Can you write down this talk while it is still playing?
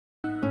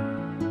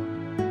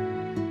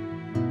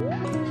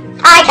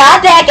I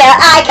caught Becca!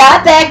 I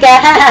caught Becca!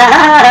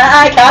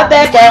 I caught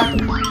Becca!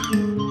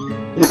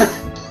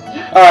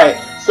 Alright,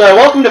 so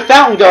welcome to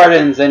Fountain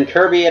Gardens and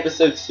Kirby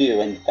episode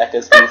 2, and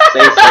Becca's gonna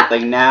say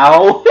something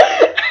now.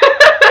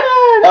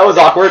 That was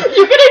awkward.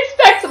 You can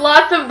expect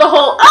lots of the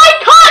whole I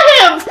caught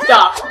him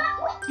stuff!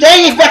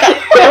 Dang it, Becca!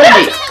 Kill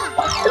me!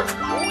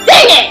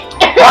 Dang it!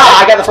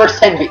 Ah, I got the first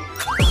 10 beats.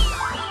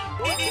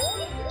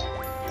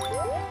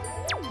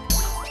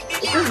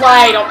 This is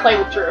why I don't play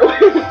with Drew.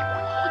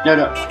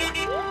 No.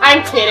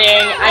 I'm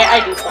kidding.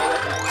 I do play with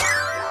him.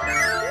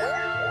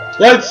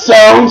 That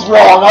sounds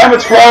wrong. I'm a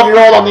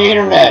 12-year-old on the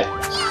internet.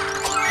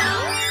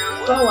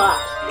 Grow up.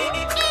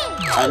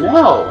 I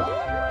know.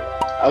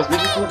 I was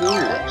making fun of the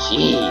internet.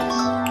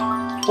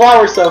 Jeez.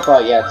 Flower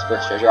sofa. Yeah, it's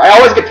first treasure. I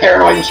always get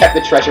paranoid and check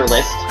the treasure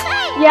list.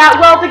 Yeah,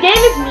 well, the game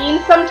is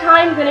mean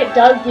sometimes, and it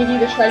does give you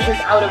the treasures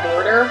out of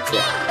order.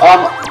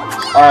 Yeah.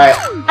 Alright.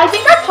 I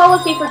think our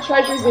policy for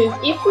treasures is,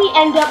 if we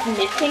end up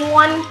missing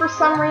one for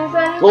some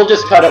reason... We'll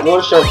just cut it. We'll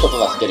just show a clip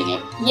of us getting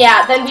it.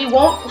 Yeah, then we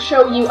won't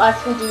show you us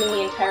redoing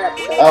the entire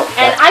episode. Oh,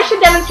 and I should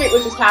demonstrate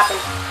what just happened.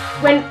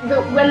 When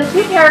the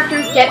two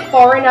characters get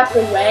far enough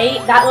away,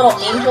 that little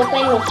angel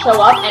thing will show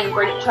up and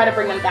try to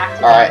bring them back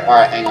to Alright,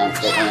 hang on.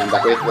 Hang on,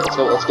 back. Wait,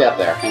 let's get up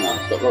there. Hang on.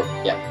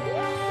 Yeah.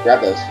 Grab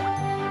those.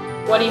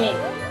 What do you mean?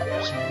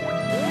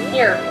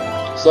 Here.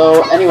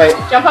 So, anyway...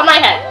 Jump on my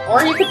head.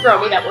 Or you could throw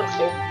me, that works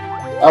too.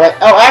 Alright,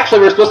 oh,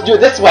 actually, we're supposed to do it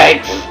this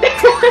way!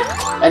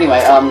 Anyway,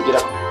 get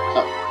up.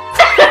 Oh.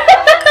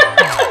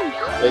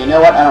 Well, you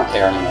know what? I don't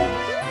care anymore.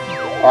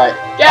 Alright.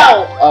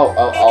 Go!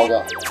 I'll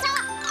go.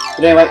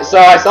 But anyway, so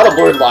I saw the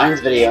Blurred Lines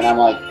video, and I'm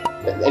like...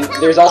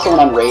 There's also an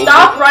unrated...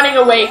 Stop running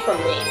away from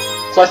me.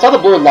 So I saw the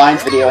Blurred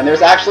Lines video, and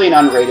there's actually an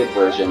unrated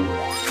version.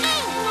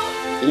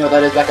 You know what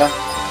that is, Becca?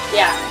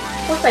 Yeah.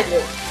 Of course I do.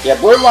 Yeah,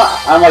 Blurred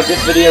Lines... I'm like,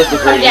 this video is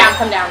degrading...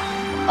 Come down.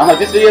 I'm like,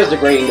 this video is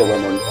degrading to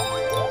women.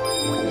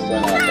 I'm just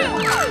throwing that out there.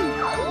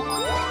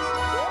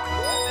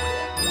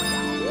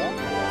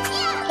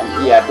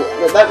 Yeah,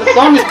 but the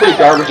song is pretty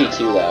garbagey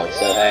too, though,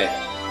 so hey.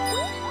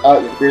 Oh,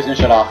 your computer's gonna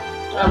shut off.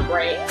 Oh,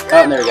 great.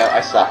 Oh, there we go, I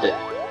stopped it.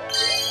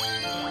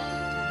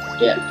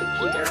 Yeah.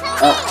 Computer.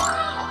 Oh.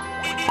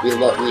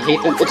 We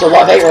hate them. It's a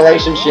love-hate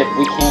relationship,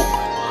 we can't...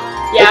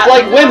 Yeah. It's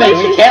like women,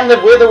 we can't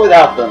live with or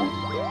without them.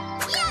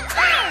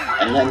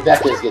 And then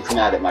Becca gets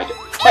mad at my...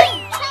 Hey!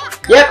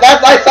 Yep,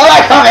 I saw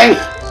that coming!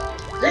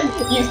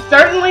 You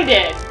certainly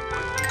did.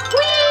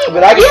 Whee!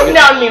 But I You've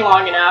known me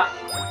long enough.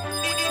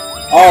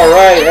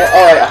 Alright,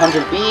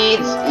 100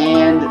 beads,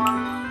 and...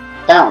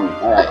 Fountain,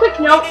 alright. A quick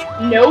note,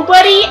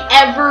 nobody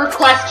ever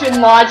questioned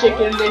logic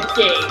in this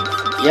game.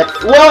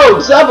 Yep. Whoa,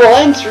 double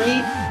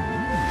entry!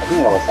 I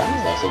think it always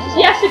happens though, so just...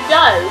 Yes, it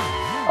does.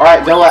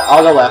 Alright,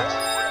 I'll go left.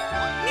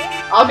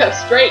 I'll go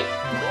straight.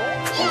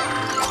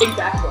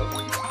 Exactly.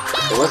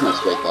 There was no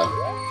straight though.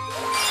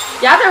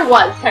 Yeah, there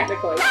was,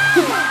 technically.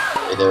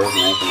 There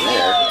wasn't anything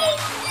there.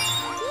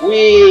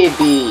 Wee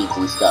beads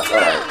and stuff,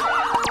 alright.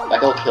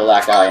 Becca will kill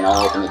that guy and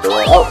I'll open the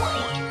door. Oh!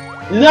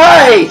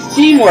 Nice!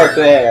 Teamwork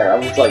there! I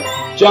was like,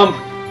 jump!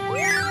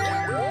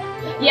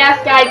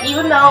 Yes, guys,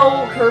 even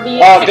though Kirby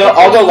is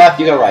I'll go left,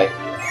 you go right.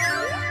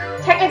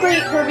 Technically,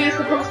 Kirby is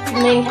supposed to be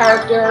the main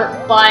character,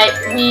 but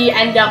we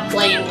end up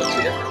playing in 2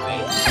 different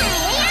ways.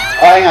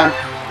 Oh, hang on.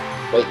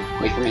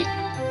 Wait for me.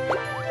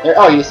 There,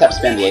 oh, you just have to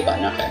spam the A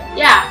button, okay.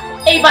 Yeah,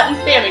 A button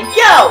spamming,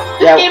 go!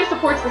 This Yeah. game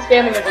supports the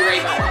spamming of your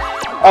A button.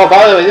 Oh,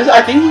 by the way,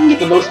 I think you can get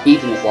the most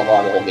beads in this level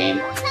out of the whole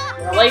game.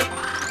 Really?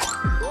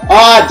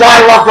 Ah,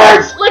 die,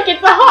 lovebirds! Look,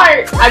 it's a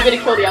heart! I'm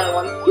gonna kill the other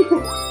one.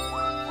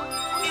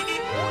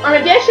 Or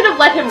maybe I should have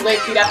let him live,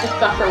 so he'd have to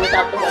suffer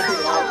without the one who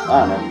lives. I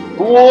don't know.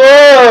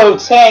 Whoa,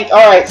 tank!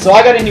 Alright, so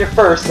I got in here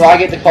first, so I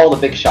get to call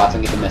the big shots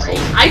and get the missiles.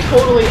 I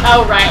totally...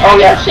 Oh, right. Oh, I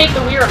yeah. can shake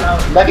the Wii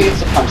remote. Becca gets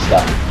to punch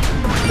stuff.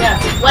 Yeah,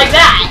 like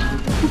that!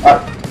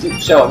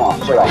 Alright, show him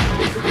off, show it off.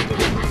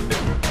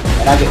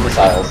 And I get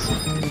missiles.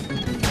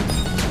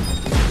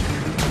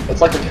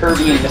 It's like the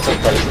Kirby and missile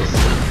places.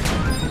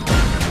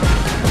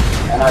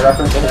 And I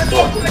referenced a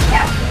historical...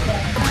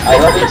 I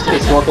referenced a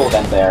historical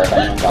event there, if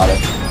anyone got it.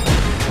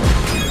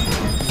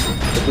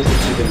 It was the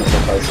Cuban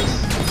missile crisis.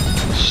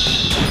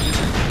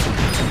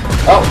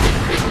 Oh!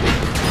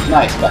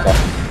 Nice, Becca.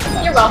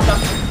 Nice. You're welcome.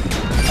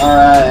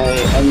 Alright,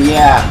 and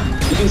yeah.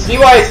 You can see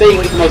why I say you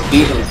can get the most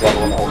beads in this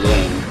level in the whole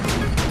game.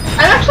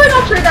 I'm actually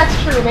not sure that's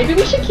true. Maybe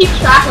we should keep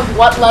track of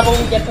what level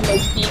we get the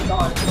most beats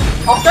on.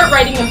 I'll start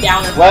writing them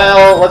down as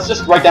well. Let's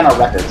just write down our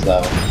records,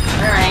 though.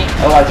 Alright.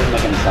 Otherwise it doesn't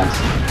make any sense.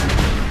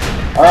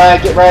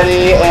 Alright, get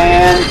ready,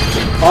 and...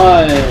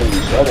 punch!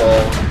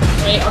 Uh-oh.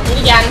 Wait, I'll do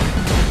it again.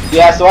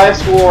 Yeah, so I have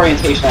school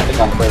orientation, I think,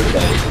 on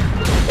Thursday.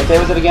 What day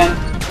was it again?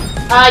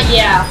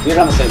 Yeah. We're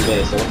on the same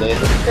day, so what day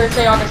is it?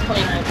 Thursday, August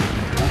 29th.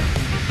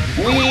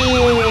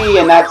 Whee!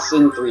 And that's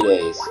in 3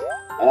 days.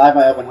 And I have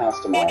my open house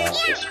tomorrow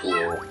for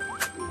school.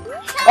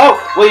 Oh!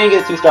 Well, you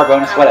didn't get a 2-star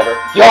bonus, whatever.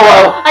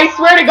 YOLO! I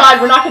swear to God,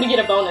 we're not gonna get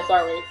a bonus,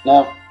 are we?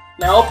 No.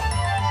 Nope.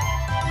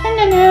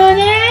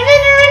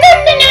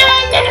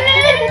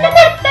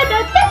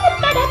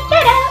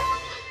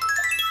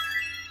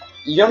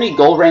 You don't need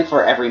gold rank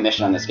for every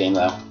mission on this game,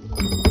 though.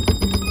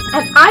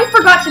 And I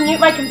forgot to mute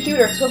my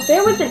computer, so if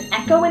there was an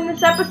echo in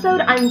this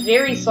episode, I'm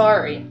very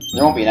sorry.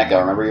 There won't be an echo.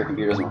 Remember, your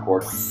computer doesn't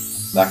record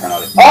background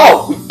audio.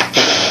 Oh!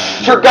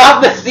 We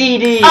forgot the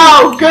CD!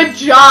 Oh, good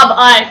job,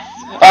 us!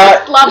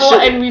 First level,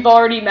 and we've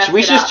already messed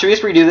it up. Should we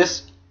just redo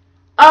this?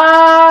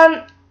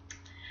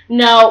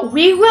 No,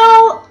 we're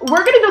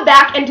gonna go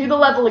back and do the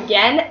level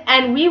again,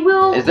 and we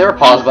will Is there a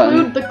pause button?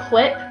 include the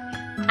clip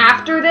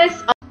after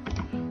this.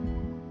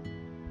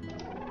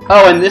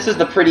 Oh, and this is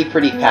the pretty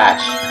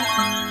patch.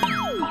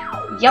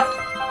 Yep.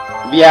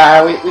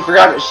 Yeah, we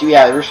forgot.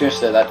 Yeah, we were gonna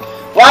say that.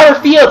 Flower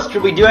fields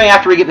should we be doing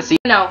after we get the CD?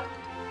 No,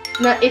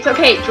 it's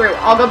okay, Drew.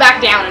 I'll go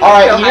back down. And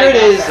Alright, show here it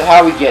is.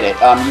 How we get it.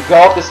 You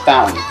go up this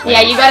fountain.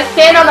 Yeah, you gotta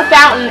stand on the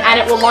fountain, and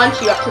it will launch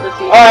you up to the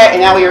sea. Alright,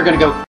 and now we are gonna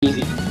go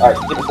easy. Alright,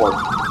 hit the board.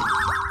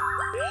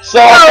 So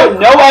I put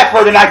no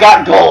effort and I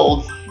got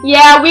gold.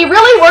 Yeah, we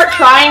really weren't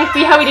trying.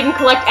 See how we didn't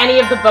collect any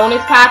of the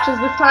bonus patches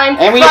this time?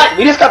 And we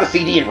just got the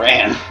CD and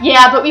ran.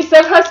 Yeah, but we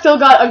somehow still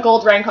got a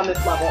gold rank on this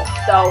level.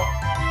 So,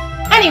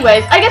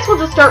 anyways, I guess we'll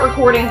just start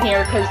recording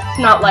here because it's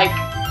not like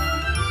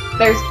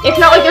there's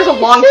a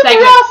long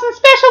segment. Awesome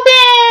special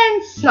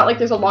dance. It's not like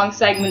there's a long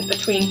segment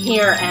between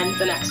here and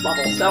the next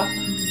level. So,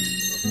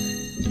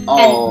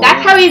 Oh. and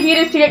that's how easy it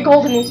is to get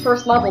gold in these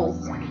first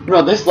levels.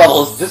 No, this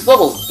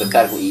level's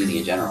pathetically easy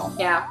in general.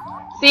 Yeah.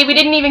 See, we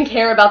didn't even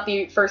care about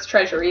the first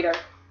treasure either.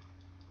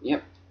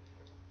 Yep.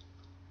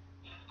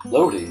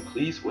 Loading,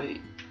 please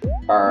wait.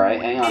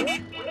 Alright, hang on.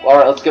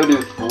 Alright, let's go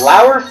do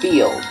flower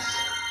fields.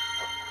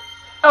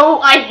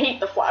 Oh, I hate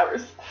the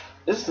flowers.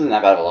 This isn't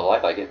that bad of a level, I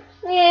like it.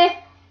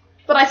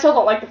 But I still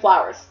don't like the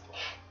flowers.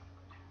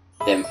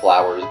 Them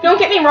flowers. Don't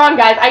get me wrong,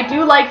 guys. I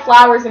do like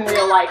flowers in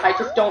real life. I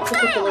just don't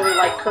particularly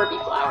like Kirby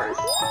flowers.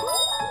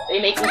 They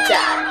make me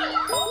sad.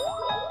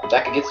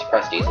 Becca gets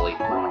depressed easily.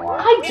 I don't know why.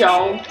 I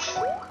don't.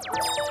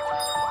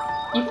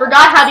 You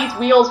forgot how these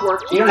wheels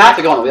work. You don't have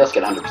to go on the wheels to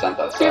get 100%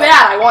 though. So. Too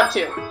bad, I want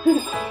to.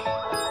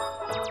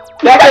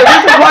 Becca,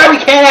 this is why we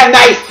can't have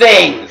nice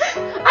things!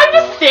 I'm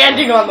just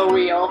standing on the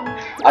wheel.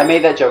 I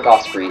made that joke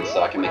off screen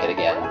so I can make it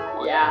again.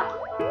 Yeah,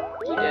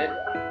 you did.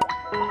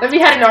 Then we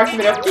had an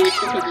argument of the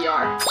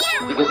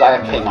PBR. Because I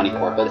have to pay money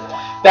for it, but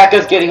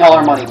Becca's getting all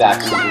our money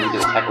back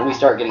when we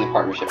start getting a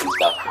partnership and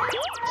stuff.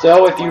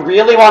 So if you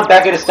really want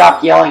Becca to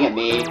stop yelling at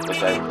me,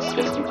 which I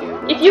suggest you do.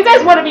 If you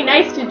guys want to be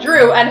nice to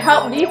Drew and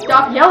help me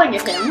stop yelling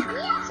at him,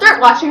 start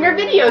watching their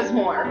videos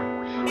more.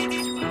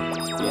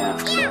 Yeah.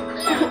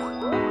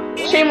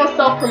 Shameless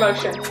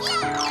self-promotion.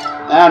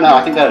 I don't know,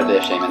 I think that had a bit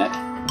of shame in it.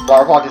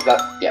 Flower Block is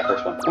that, yeah,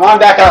 first one. Come on,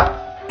 Becca!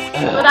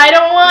 But I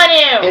don't want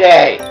to! Hit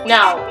A!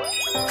 No.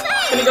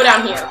 I'm gonna go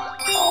down here.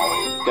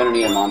 Oh, gonna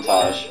need a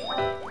montage.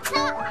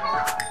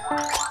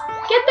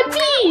 Get the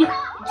bee!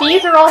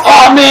 Bees are also...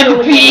 Oh man,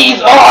 the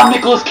bees! Oh,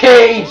 Nicolas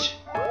Cage!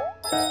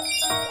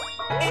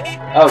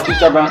 Oh,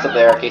 2-star bonus up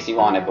there in case you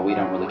want it, but we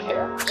don't really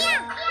care.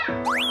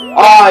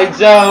 I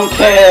don't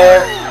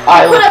care!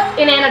 I put up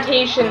an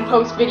annotation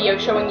post-video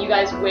showing you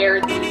guys where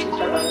the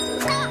 2-star bonus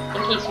is,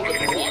 in case you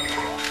didn't see it.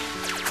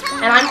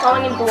 And I'm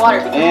falling into the water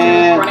because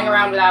he's running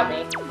around without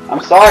me.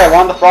 I'm sorry, I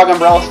wanted the frog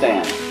umbrella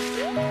stand.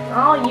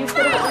 Oh, you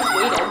could have at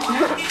least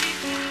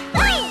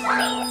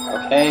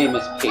waited. Okay,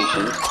 Miss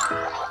Patient.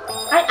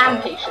 I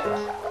am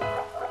patient.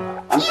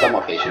 I'm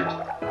somewhat patient.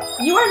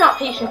 You are not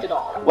patient at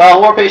all. Well,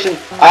 more patient.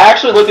 I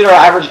actually looked at our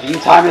average view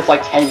time and it's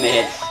like 10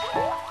 minutes.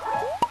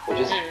 Which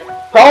is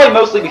probably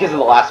mostly because of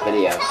the last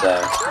video,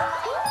 so...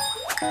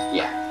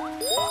 Yeah.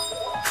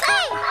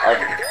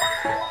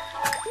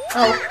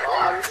 Oh,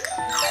 frogs.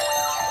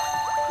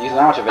 These are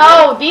not much of a video.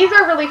 Oh, these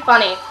are really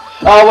funny.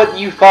 Oh, what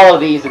you follow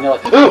these and you're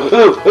like, ooh,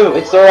 ooh, ooh.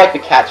 It's sort of like the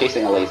cat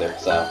chasing a laser,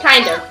 so...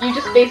 Kind of. You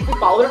just basically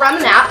follow it around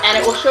the map and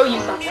it will show you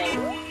something.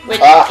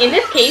 Which, in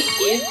this case,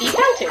 is the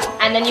fountain.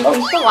 And then you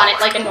can still on it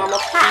like a normal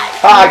tag.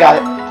 Ah, I got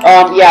it.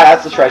 Yeah,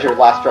 that's the treasure,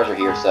 last treasure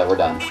here, so we're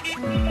done.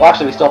 Well,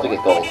 actually, we still have to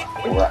get gold.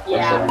 We're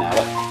silver now,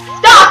 but...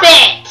 Stop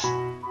it!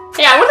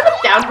 Hey, I wonder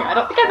what's down here. I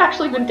don't think I've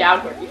actually been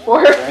down here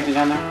before. Is there anything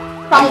down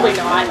there? Probably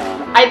not.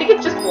 I think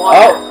it's just water.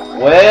 Oh,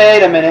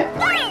 wait a minute.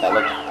 That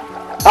looked...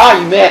 Ah,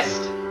 you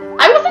missed!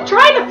 I wasn't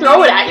trying to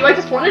throw it at you, I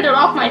just wanted it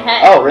off my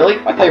head. Oh, really?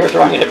 I thought you were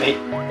throwing it at me.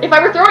 If I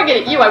were throwing it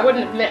at you, I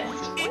wouldn't have missed.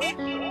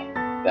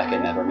 Becca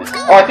never misses.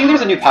 Oh, I think there's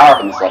a new power-up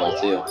in this level,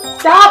 too.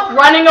 Stop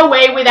running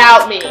away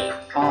without me!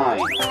 Fine.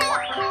 You're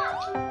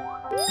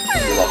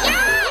welcome.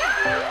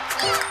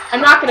 I'm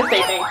not gonna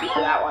say thank you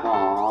for that one.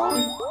 Aww.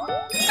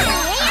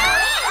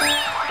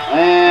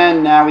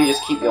 And now we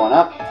just keep going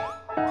up.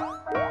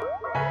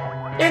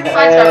 There's the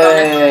 5-star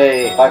bonus.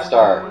 Hey,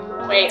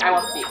 5-star. Wait, I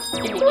want these.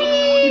 Give me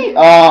these.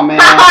 Oh, man.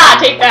 Haha,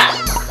 take that!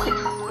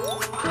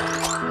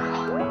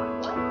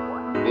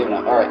 We have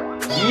enough. Alright.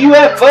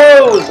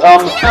 UFOs!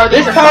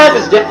 This power-up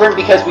is different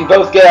because we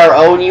both get our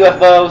own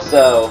UFO,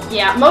 so...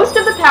 Yeah, most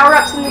of the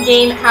power-ups in the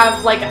game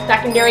have, like, a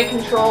secondary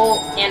control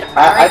and a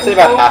primary I'd say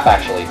about half,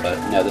 actually, but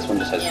no, this one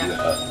just has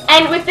UFO.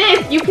 And with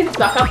this, you can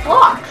suck up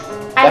blocks.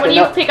 And when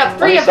you pick up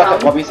 3 of them...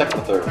 Let me suck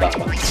up the third one.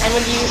 And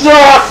when you...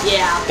 Suck!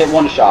 Yeah. Hit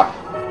 1 to shock.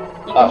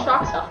 You can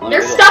shock stuff. Let me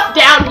There's wiggle. stuff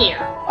down here.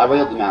 I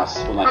wiggled the mouse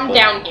with my I'm foot.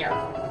 down here.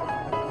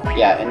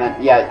 Yeah, and then,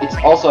 yeah, it's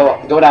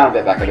also, go down a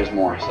bit, Becca, there's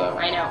more, so.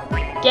 I know.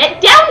 Get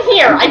down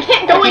here! I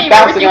can't go keep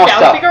anywhere with you off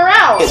bouncing stuff.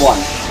 around! Hit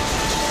one.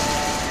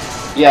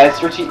 Yeah,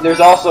 it's there's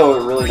also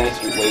a really nice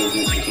way to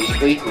do it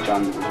strategically, which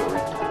I'm...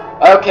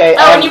 Okay,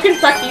 Oh, and you can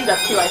suck these up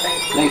too, I think.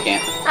 No, you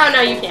can't. Oh,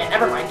 no, you can't.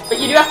 Never mind. But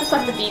you do have to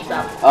suck the beads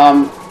up.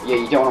 Yeah,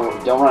 you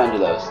don't run into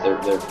those.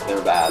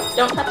 They're bad.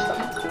 Don't touch them.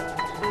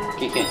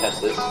 You can't touch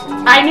this.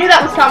 I knew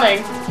that was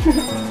coming.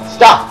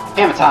 Stop!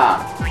 Hammer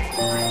time!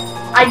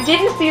 I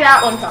didn't see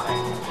that one coming.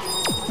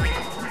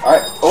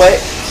 Alright, oh wait,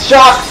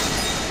 shock!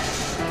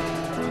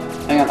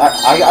 Hang on,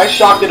 I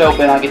shocked it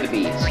open, I get the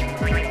beads.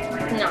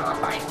 No,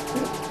 fine.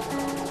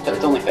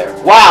 It's only fair.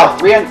 Wow,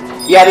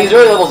 300. Yeah, these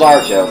early levels are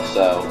a joke,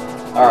 so.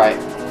 Alright.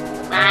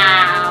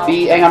 Wow.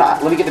 Hang on,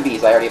 let me get the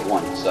beads, I already have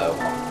one, so.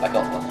 Back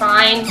up.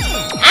 Fine.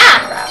 Ah,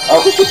 crap.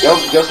 Oh,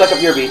 go suck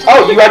up your beads.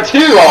 Oh, you had 2!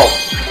 Oh!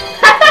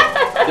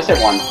 Just hit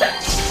 1.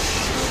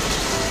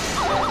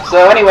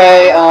 So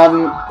anyway,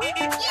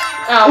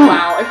 Oh,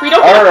 wow. If we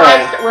don't get a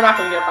 5-star, we're not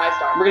gonna get a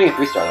 5-star. We're getting a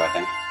 3-star though, I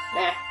think.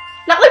 Nah.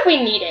 Not like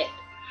we need it.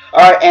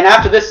 Alright, and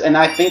after this, and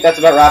I think that's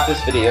about wrap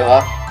this video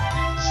up.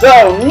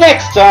 So,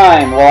 next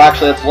time! Well,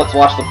 actually, let's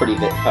watch the pretty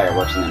bit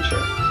fireworks and then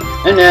sure.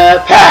 And,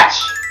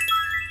 patch!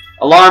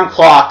 Alarm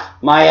clock,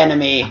 my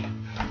enemy.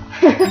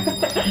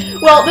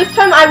 Well, this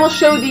time I will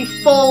show the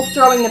full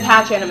throwing the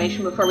patch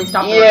animation before we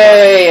stop the recording.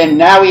 Yay! And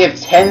now we have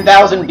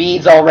 10,000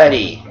 beads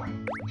already.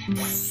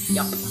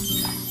 Yup.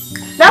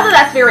 Not that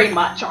that's very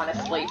much,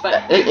 honestly,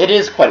 but... It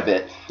is quite a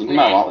bit. You can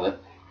buy a lot with it.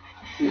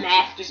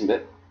 Meh. Decent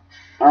bit.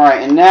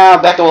 Alright, and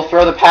now Becca will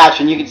throw the patch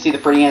and you can see the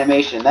pretty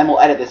animation, and then we'll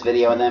edit this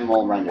video and then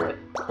we'll render it.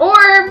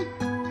 Or...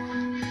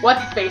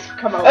 What's his face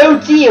come over? Oh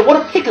dear, what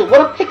a pickle,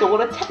 what a pickle, what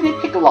a tiny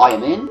pickle I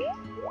am in.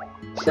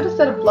 Should have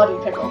said a bloody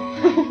pickle.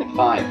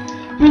 Fine.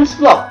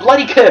 Spluff,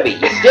 bloody Kirby,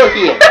 you're still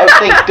here. Oh,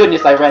 thank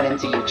goodness I ran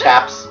into you,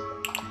 chaps.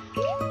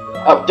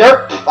 Oh,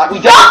 dirt! We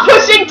Stop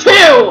pushing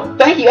 2!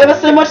 Thank you ever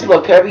so much,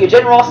 little Kirby. Your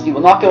generosity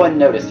will not go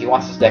unnoticed. He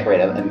wants us to decorate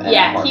an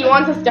Yeah, apartment. he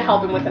wants us to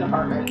help him with an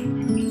apartment.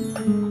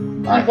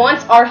 Right. He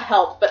wants our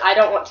help, but I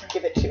don't want to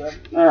give it to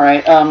him.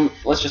 Alright,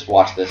 let's just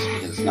watch this,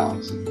 because it's not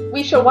like...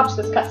 We shall watch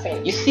this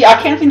cutscene. You see,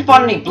 I can't seem to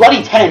find any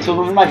bloody tenants who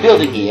live in my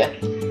building here.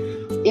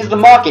 Is the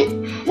market...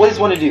 What does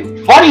one to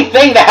do? Funny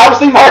thing, the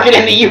housing market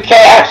in the UK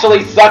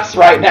actually sucks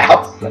right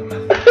now.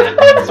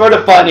 That's sort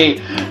of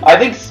funny. I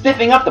think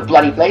spiffing up the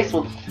bloody place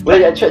will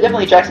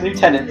definitely attract some new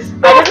tenants.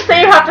 I didn't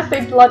say you have to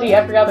say bloody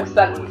every other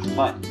sentence.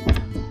 Fine.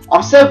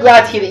 I'm so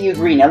glad to hear that you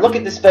agree. Now look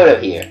at this photo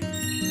here.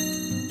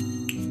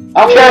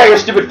 I don't care about your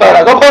stupid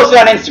photo. Go post it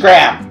on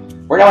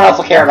Instagram, where no one else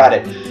will care about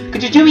it.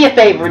 Could you do me a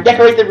favor and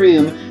decorate the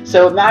room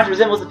so it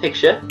resembles the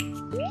picture?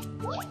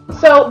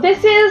 So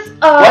this is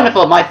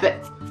Wonderful.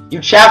 You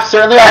chaps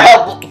certainly are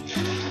helpful.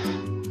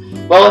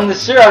 Well, on the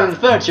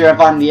furniture, I'm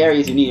finding the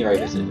areas you need right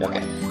this. Okay.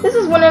 This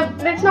is one of.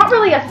 It's not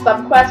really a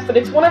sub-quest, but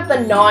it's one of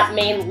the not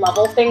main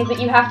level things that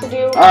you have to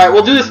do. Alright,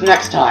 we'll do this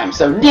next time.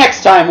 So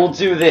next time we'll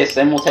do this,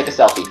 and we'll take a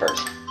selfie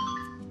first.